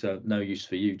industry, so no use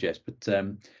for you, Jess, but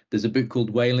there's a book called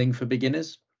Wailing for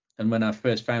Beginners. And when I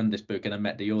first found this book and I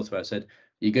met the author, I said,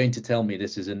 "You're going to tell me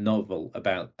this is a novel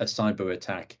about a cyber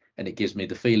attack, and it gives me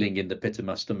the feeling in the pit of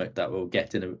my stomach that we'll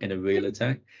get in a real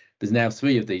attack." There's now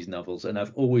 3 of these novels, and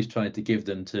I've always tried to give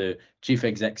them to chief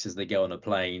execs as they go on a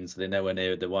plane, so they're nowhere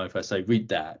near the Wi-Fi. So read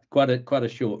that. Quite a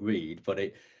short read, but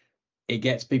it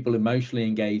gets people emotionally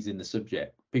engaged in the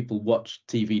subject. People watch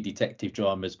TV detective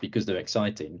dramas because they're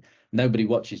exciting. Nobody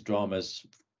watches dramas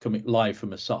coming live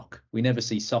from a SOC. We never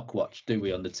see SOC watch, do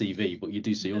we, on the TV? But you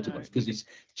do see automotive, because it's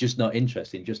just not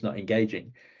interesting, just not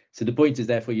engaging. So the point is,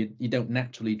 therefore, you don't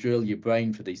naturally drill your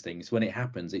brain for these things. When it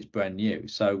happens, it's brand new.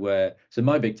 So so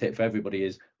my big tip for everybody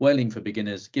is Wellbeing for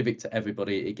beginners. Give it to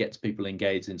everybody. It gets people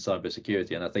engaged in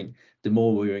cybersecurity. And I think the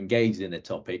more we're engaged in a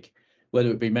topic, whether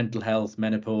it be mental health,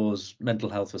 menopause, mental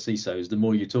health for CISOs, the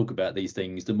more you talk about these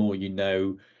things, the more you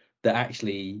know that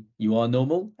actually you are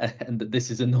normal and that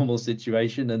this is a normal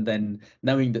situation. And then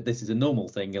knowing that this is a normal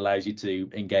thing allows you to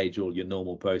engage all your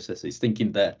normal processes.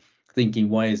 Thinking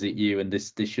why is it you and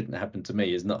this shouldn't happen to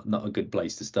me is not a good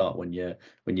place to start when you're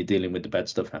dealing with the bad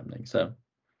stuff happening. So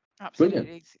absolutely,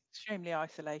 brilliant. it's extremely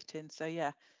isolating. So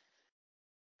yeah,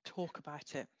 talk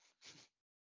about it.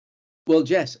 Well,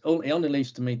 Jess, it only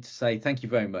leaves to me to say thank you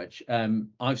very much.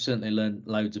 I've certainly learned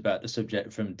loads about the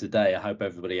subject from today. I hope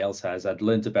everybody else has. I'd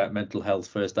learned about mental health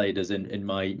first aiders in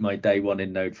my day one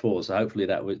in Node4. So hopefully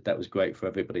that was great for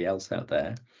everybody else out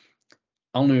there.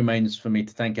 Only remains for me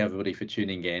to thank everybody for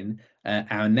tuning in.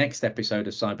 Our next episode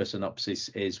of Cyber Synopsis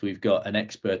is we've got an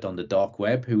expert on the dark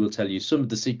web who will tell you some of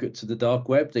the secrets of the dark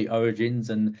web, the origins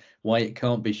and why it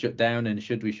can't be shut down and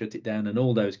should we shut it down and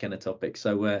all those kind of topics.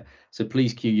 So so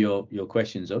please queue your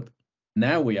questions up.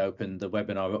 Now we open the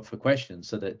webinar up for questions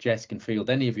so that Jess can field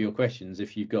any of your questions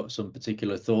if you've got some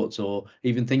particular thoughts or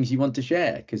even things you want to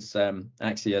share, because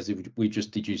actually, as we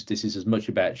just deduced, this is as much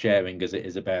about sharing as it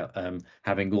is about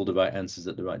having all the right answers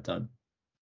at the right time.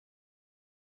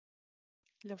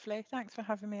 Lovely. Thanks for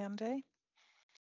having me, Andy.